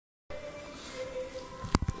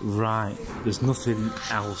Right, there's nothing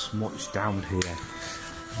else much down here,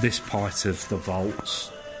 this part of the Voltz,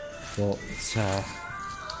 but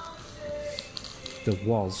there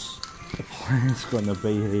was a place going to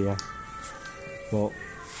be here, but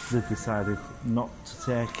they decided not to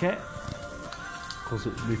take it because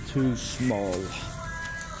it would be too small.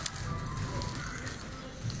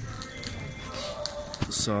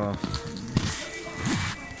 So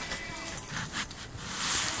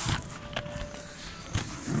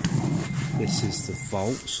this is the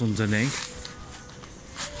Voltz underneath.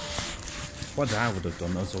 What I would have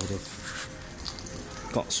done is I would have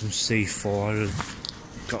got some C4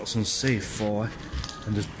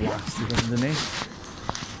 and just blasted underneath.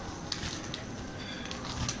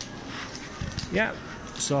 Yeah,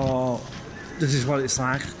 so this is what it's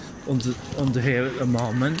like under here at the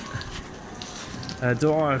moment.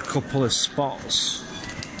 There are a couple of spots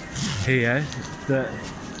here that,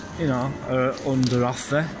 you know, are under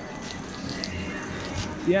offer.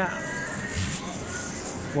 Yeah,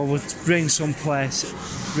 well, we'll bring some places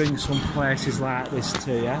like this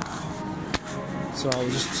to you. So I'll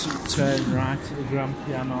just turn right at the grand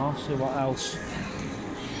piano, see what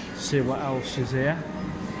else is here.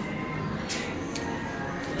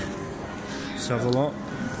 So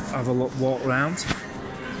have a look, walk round.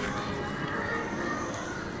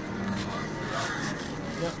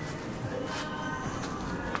 Yep.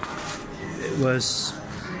 It was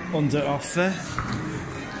under offer.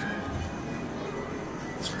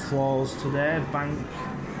 It's closed today. Bank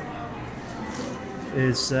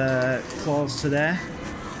is closed today.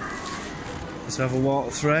 Let's have a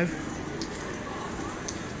walk through.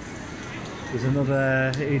 There's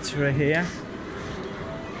another eatery here.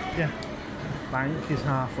 Yeah. Bank is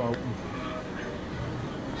half open.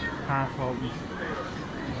 Half open.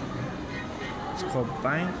 It's called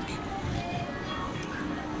Bank.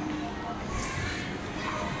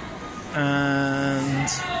 And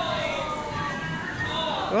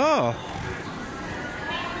oh,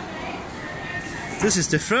 this is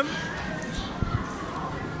different.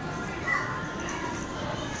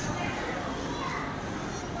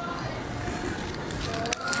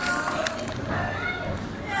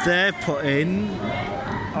 They're putting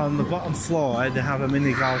on the bottom floor, they have a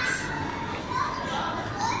mini golf.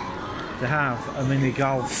 They have a mini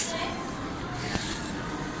golf.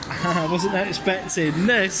 I wasn't expecting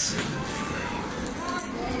this.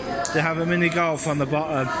 They have a mini golf on the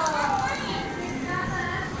bottom.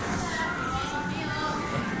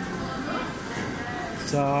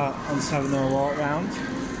 So I'm just having a walk round.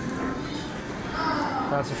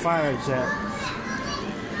 That's a fire exit.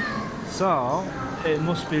 So it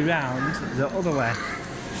must be round the other way.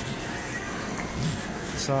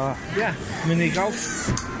 So yeah, mini golf.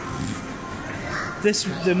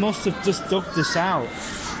 They must have just dug this out.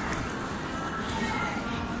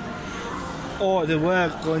 Or they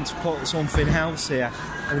were going to put something else here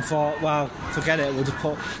and thought, well, forget it, we'll just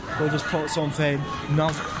put something,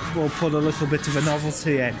 we'll put a little bit of a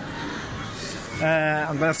novelty in.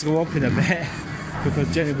 I'm going to have to go up in a bit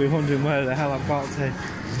because Jenny will be wondering where the hell I've got to.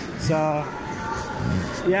 So,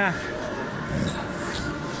 yeah.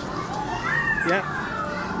 Yeah.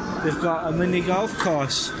 They've got a mini golf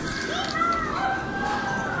course.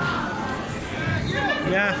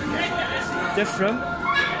 Yeah. Different.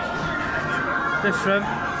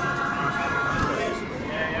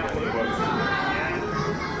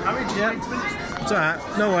 Yeah. It's alright,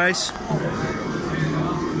 no worries.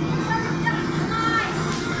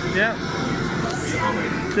 Yeah.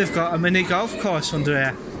 They've got a mini golf course under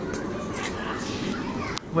here,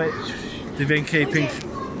 which they've been keeping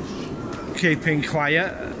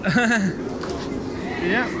quiet.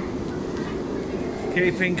 Yeah.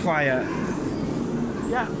 Keeping quiet.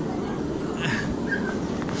 Yeah.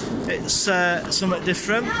 It's something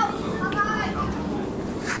different.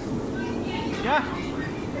 Yeah.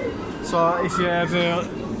 So if you're ever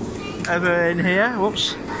in here,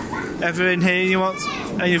 you want,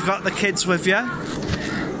 and you've got the kids with you,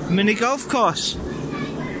 mini golf course,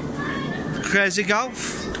 crazy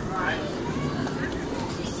golf,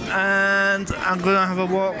 and I'm gonna have a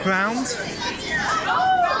walk round.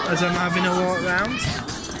 As I'm having a walk round.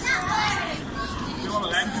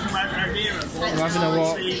 I'm having a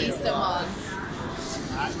walk.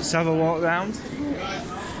 Let's have a walk round.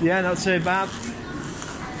 Yeah, not too bad.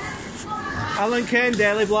 Alan Kane,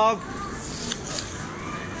 Daily Blog.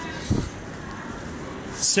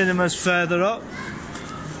 Cinema's further up.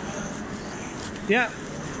 Yeah.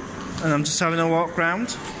 And I'm just having a walk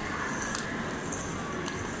round.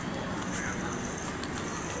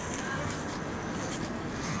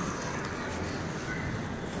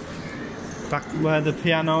 Back where the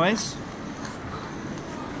piano is.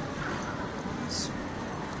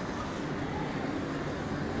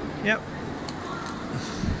 Yep.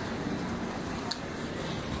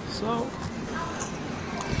 So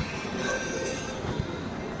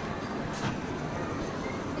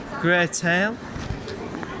grey tail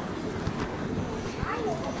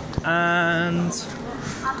and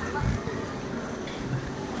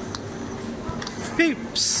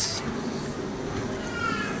Peeps.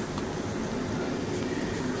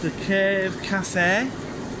 The Cave Cafe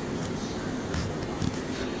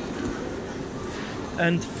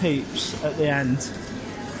and Peeps at the end.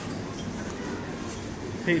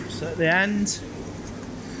 Peeps at the end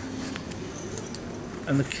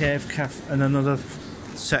and the Cave Cafe and another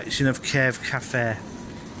section of Cave Cafe.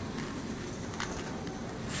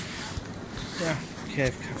 Yeah,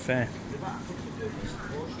 Cave Cafe.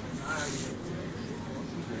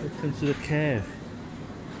 Welcome to the cave.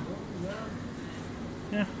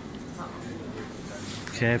 Yeah.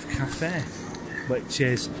 Cave Cafe, which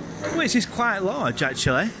is quite large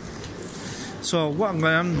actually. So what I'm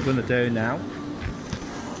going to do now,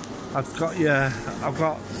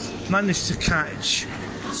 I've managed to catch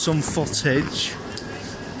some footage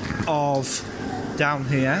of down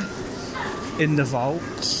here in the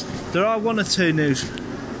Voltz. There are one or two new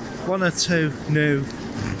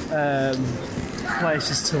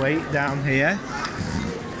places to eat down here.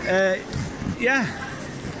 Yeah,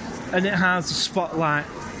 and it has a spotlight.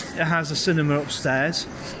 It has a cinema upstairs.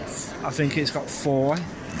 I think it's got four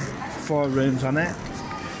rooms on it,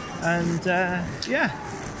 and yeah.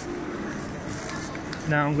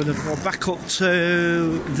 Now I'm going to go back up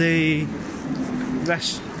to the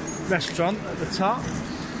restaurant at the top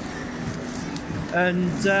and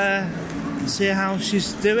see how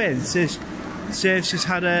she's doing. See if she's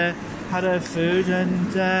had her food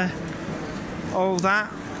and all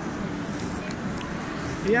that.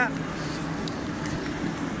 Yeah.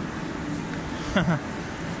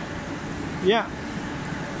 Yeah.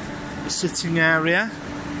 Sitting area,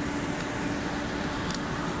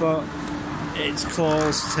 but it's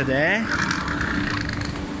closed today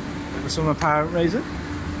for some apparent reason.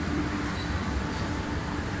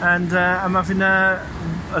 And I'm having I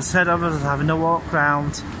was having a walk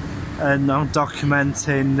round and I'm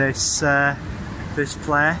documenting this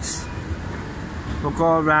place. We'll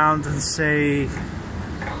go around and see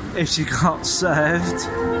if she got served.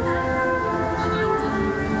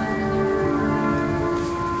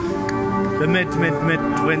 The mid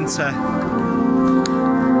winter.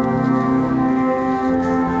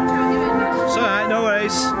 It's alright, no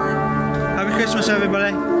worries. Happy Christmas,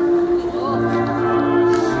 everybody.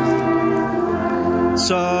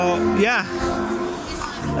 So, yeah.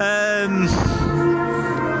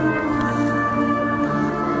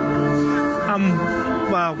 I'm,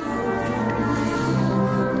 well,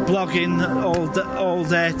 vlogging all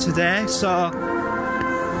day today, so,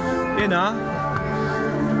 you know.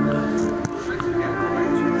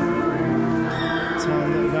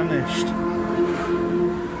 Town that vanished.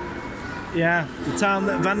 Yeah, the town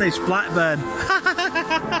that vanished, Blackburn.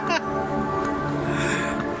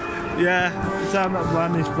 Yeah, the town that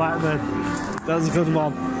vanished, Blackburn. That was a good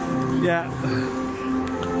one. Yeah.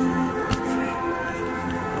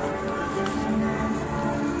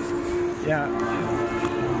 Yeah.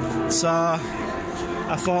 So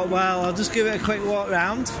I thought, well, I'll just give it a quick walk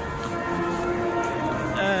round.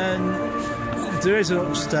 And there is an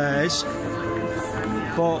upstairs,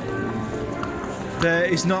 but there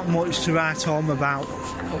is not much to write home about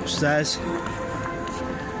upstairs.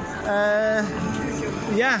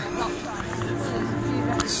 Yeah.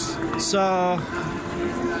 So,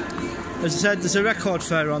 as I said, there's a record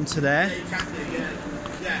fair on today.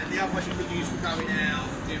 Yeah, the other one you could use for going out,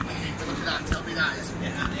 tell me that is at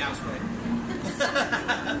the house.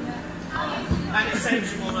 And it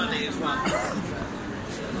saves you more money as well.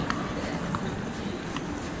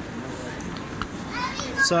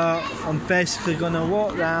 So I'm basically going to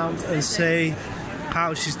walk round and see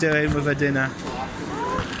how she's doing with her dinner.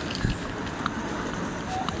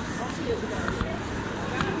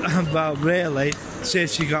 Well, really, see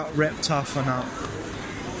if she got ripped off or not.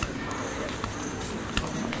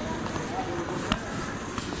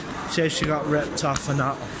 See if she got ripped off or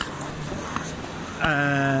not.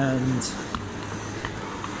 And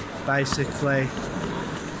basically,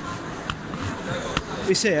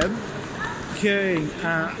 you see him queuing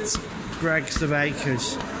at Greg's the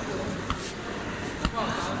Baker's,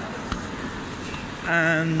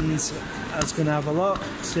 and I was going to have a look,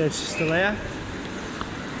 see if she's still here.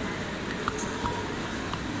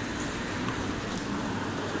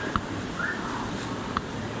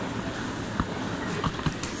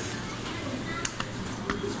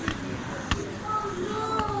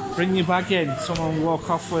 Bring your bag in, someone will walk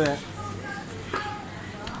off with it.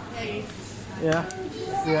 Yeah.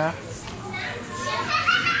 Yeah.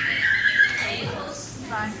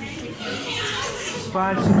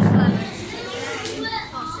 Spicy.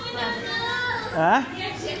 Eh?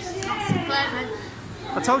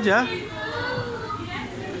 I told you.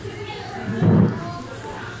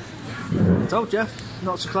 Told you.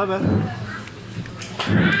 Not so clever.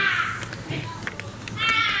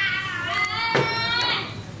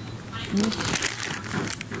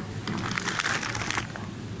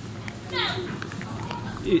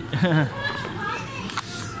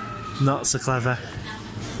 Not so clever.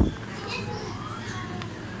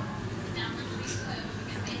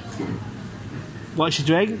 What's your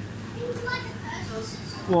drink?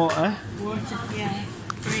 Water? Water, yeah.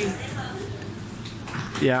 Free.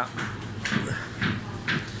 Yeah.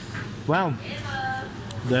 Well,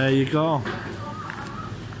 there you go.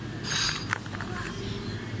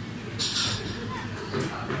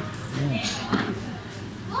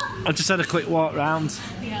 I just had a quick walk round.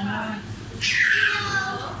 Yeah,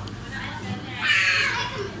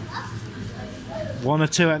 One or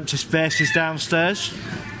two empty spaces downstairs.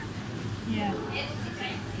 yeah.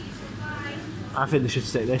 I think they should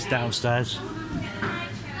stick this downstairs.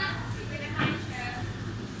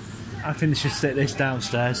 I think they should stick this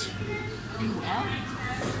downstairs.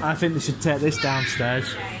 I think they should take this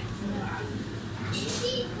downstairs.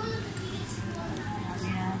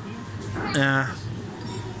 Yeah.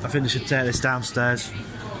 I think they should take this downstairs.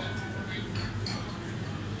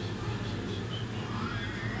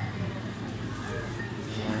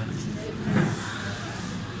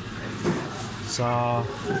 So,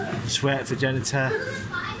 just wait for Jenny to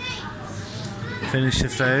finish the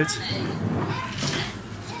food.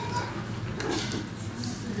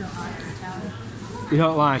 You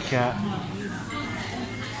don't like it?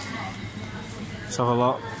 Let's have a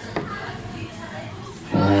look.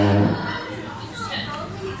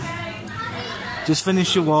 Just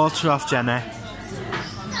finish your water off, Jenny.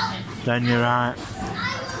 Then you're right.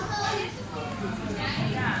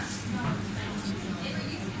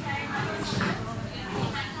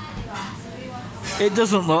 It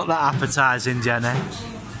doesn't look that appetising, Jenny.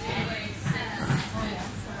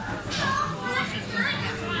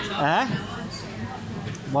 Eh?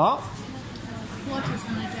 What? Water's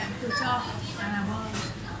going to get put off, and I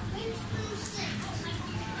was.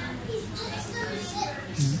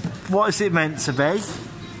 What is it meant to be?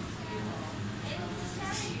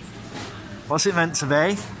 What's it meant to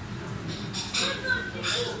be?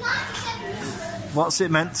 What's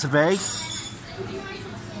it meant to be? Spicy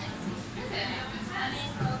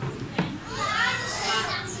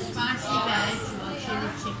veg or chili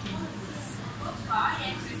chicken.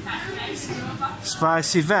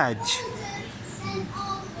 Spicy veg?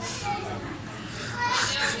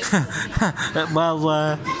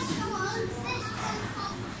 Well,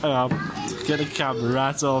 hang on, get the camera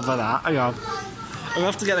right over that. Hang on. I'll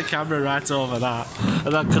have to get the camera right over that,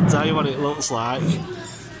 and I can tell you what it looks like.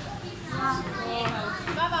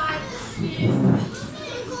 Bye-bye.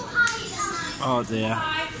 Oh dear.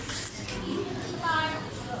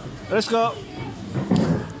 Let's go.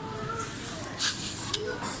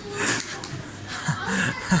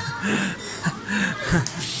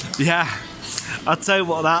 Yeah, I'll tell you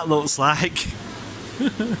what that looks like.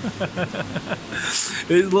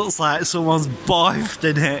 It looks like someone's boifed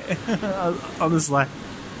in it. Honestly.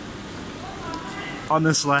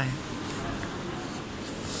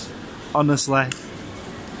 Honestly.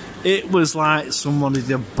 It was like someone had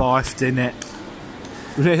boifed in it.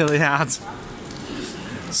 Really had.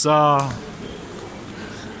 So,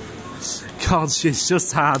 God, she's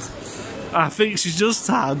just had. I think she's just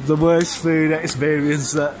had the worst food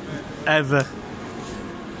experience ever.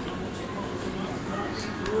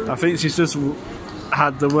 I think she's just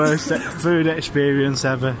had the worst food experience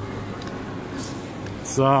ever.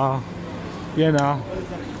 So, you know.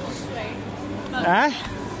 Eh?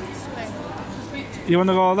 You want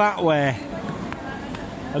to go that way?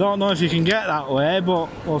 I don't know if you can get that way, but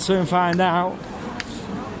we'll soon find out.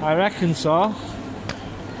 I reckon so.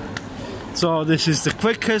 So this is the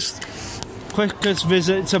quickest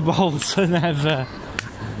visit to Bolton ever.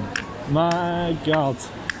 My God.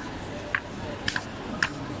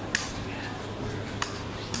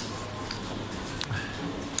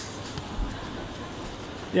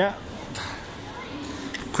 Yeah.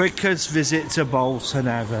 Quickest visit to Bolton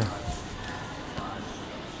ever.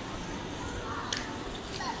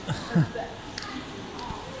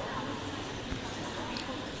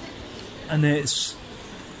 And it's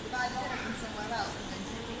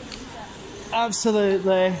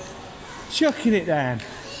absolutely chucking it down.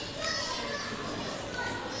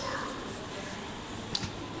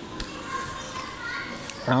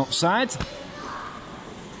 Outside.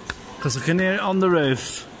 Because I can hear it on the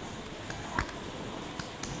roof.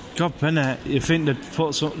 God, Bennett, you think they'd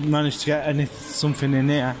managed to get something in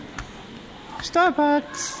here?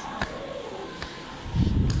 Starbucks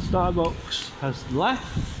has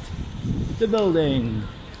left the building.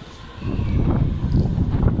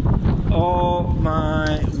 Oh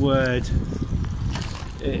my word.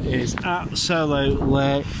 It is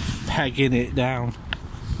absolutely pegging it down.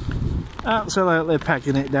 Absolutely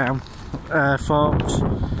pegging it down, folks.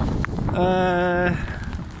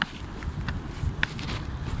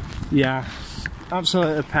 Yeah,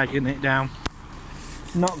 absolutely pegging it down.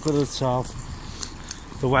 Not good at all.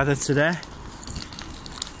 The weather today.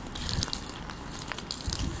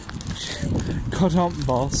 Got on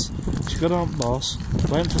boss. She got on boss.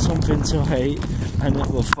 Went for something to eat, and it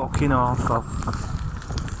was fucking awful.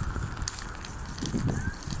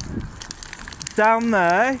 Down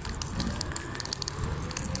there.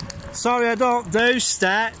 Sorry, I don't do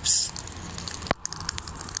steps.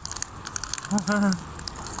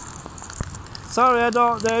 Sorry, I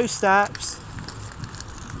don't do steps.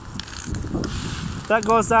 That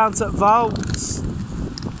goes down to Voltz.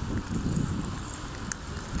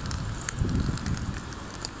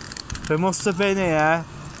 We must have been here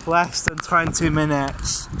less than 20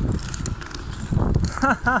 minutes.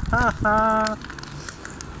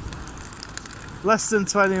 Less than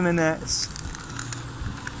 20 minutes.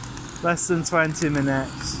 Less than 20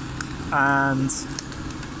 minutes. And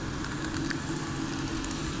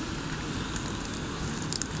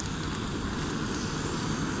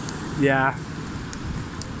yeah,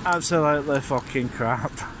 absolutely fucking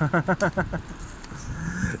crap.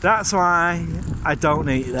 That's why I don't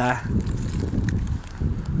eat there.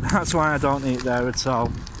 That's why I don't eat there at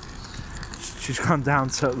all. She's gone down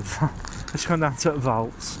to Voltz. She's gone down to the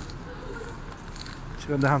Voltz. Oh, she's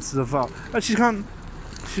gone down to the Voltz.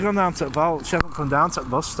 She hasn't come down to the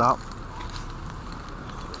bus stop.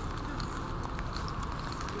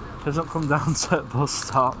 She hasn't come down to the bus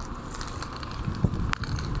stop.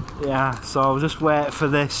 Yeah, so I'll just wait for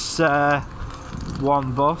this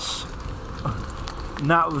one bus. And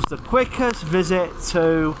that was the quickest visit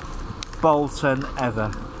to Bolton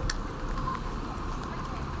ever.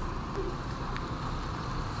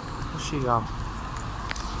 Where's she gone?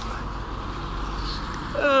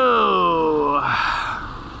 Oh!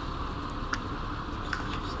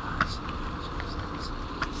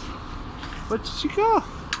 Where did she go?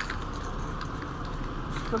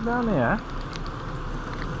 Come down here.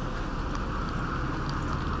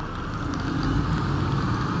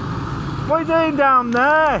 What are you doing down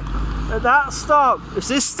there? At that stop? It's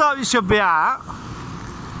this stop you should be at.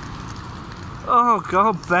 Oh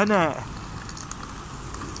God, Bennett.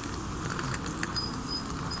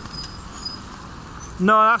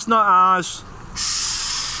 No, that's not ours.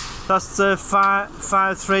 That's the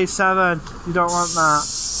 537. You don't want that.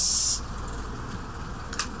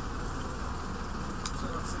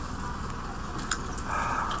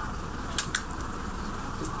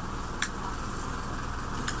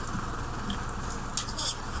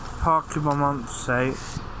 Parking my mom's seat,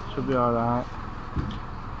 should be alright.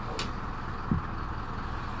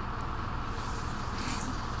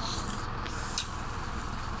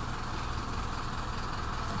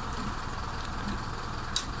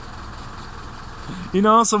 You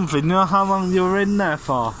know something? You know how long you were in there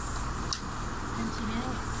for?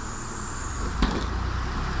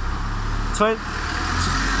 20 minutes.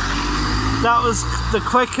 That was the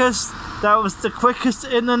quickest. That was the quickest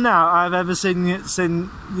in and out I've ever seen you do.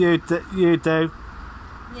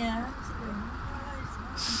 Yeah.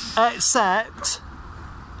 Except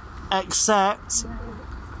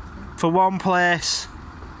for one place.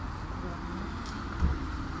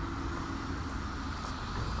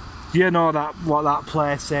 You know what that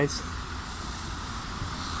place is.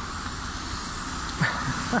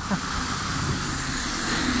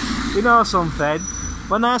 You know something?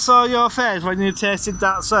 When I saw your face when you tasted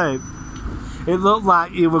that soup, it looked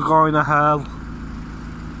like you were going to hell.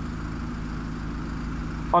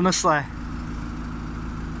 Honestly.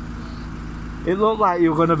 It looked like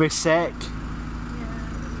you were going to be sick.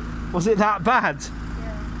 Yeah. Was it that bad?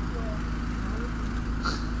 Yeah.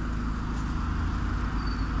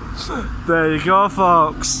 There you go,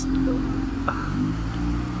 folks.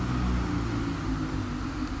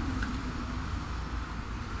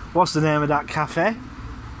 What's the name of that cafe?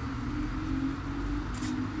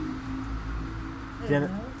 Yeah.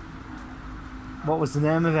 What was the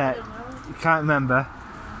name of it? You can't remember.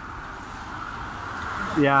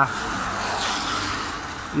 Yeah.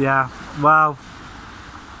 Yeah. Well,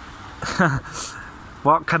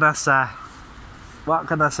 what can I say? What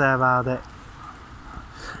can I say about it?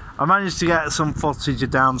 I managed to get some footage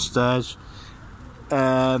of downstairs.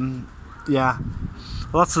 Yeah,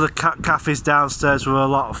 lots of the cafes downstairs were a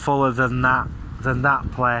lot fuller than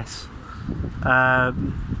that place,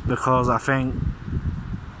 because I think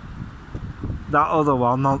that other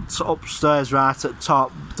one that's upstairs right at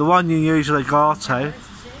top, the one you usually go to.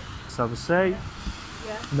 Let's have a seat.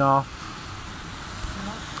 Yeah. No.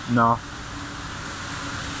 No.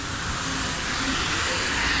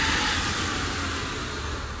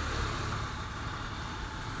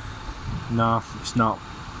 No, it's not.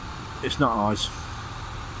 It's not ours.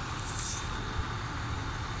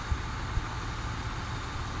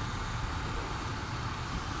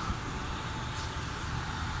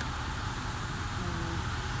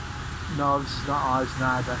 No, this is not ours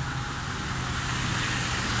neither.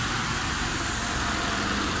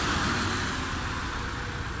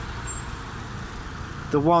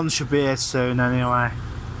 The one should be here soon anyway.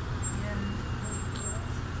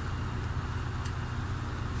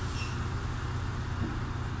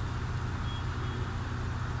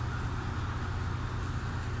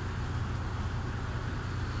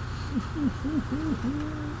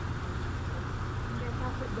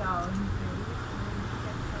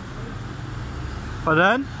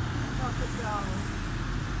 Pardon?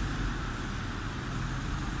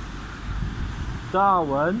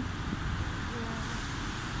 Darwin?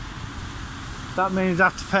 That means I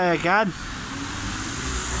have to pay again.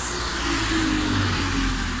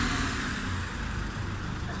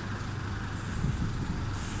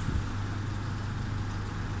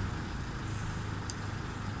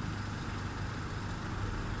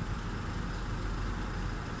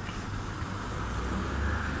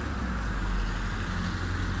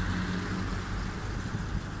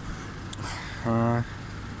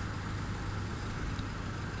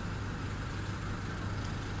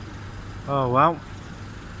 Oh well.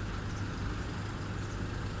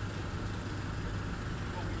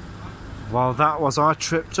 Well, that was our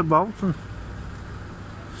trip to Bolton.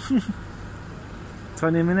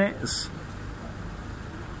 20 minutes.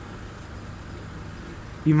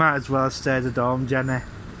 You might as well have stayed at home, Jenny.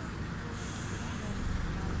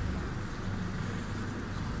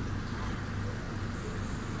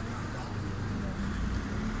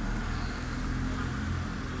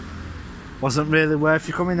 Wasn't really worth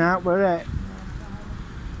you coming out, were it?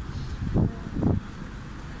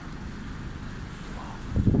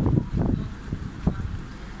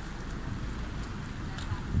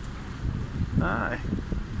 Aye.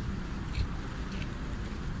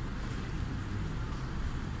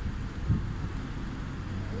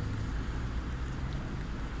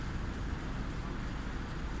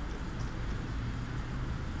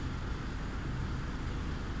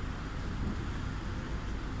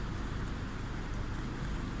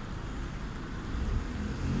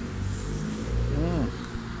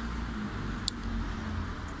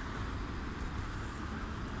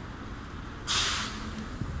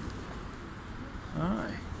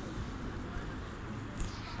 Aye.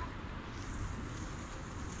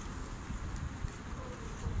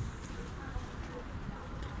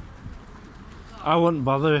 I wouldn't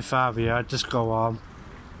bother if I were you, I'd just go on.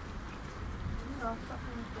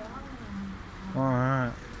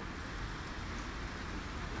 Alright.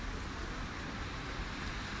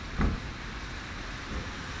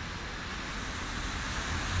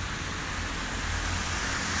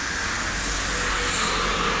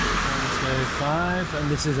 Five,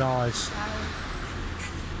 and this is ours.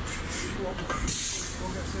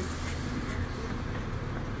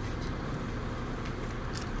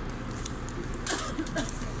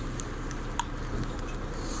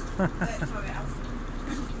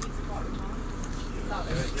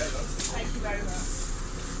 Thank you very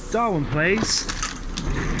much. Darwin, please.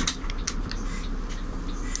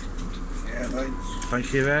 Yeah, thanks.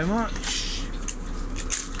 Thank you very much.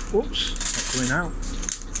 Whoops, not coming out.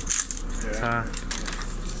 Yeah.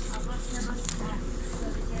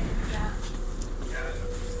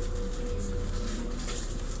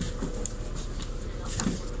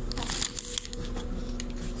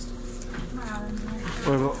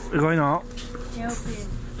 We're going up. Yeah, up here.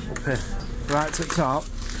 Up here. Right to the top.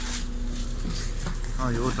 Oh,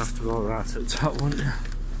 you would have to go right to the top, wouldn't you?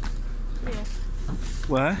 Yeah.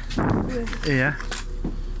 Where? Here.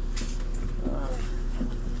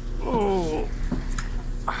 Oh.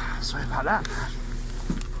 Sorry about that.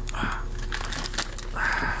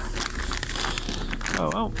 Oh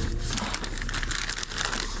well.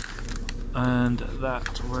 And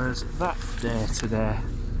that was that day today.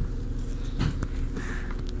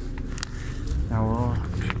 Now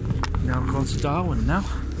we're going to Darwin now.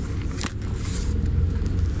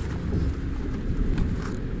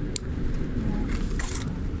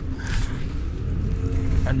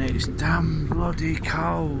 And it's damn bloody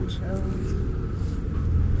cold.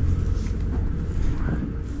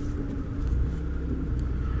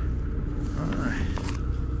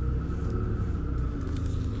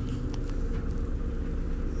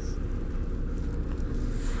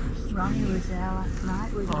 Ronnie was there last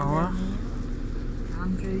night with Oh,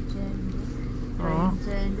 Andrew turned up. Graham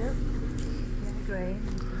turned up. Yeah, Graham.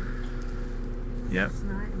 Yep. Last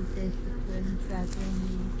night with Christopher and Trevor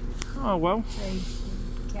and Oh well. Tracy,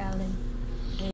 Kelly.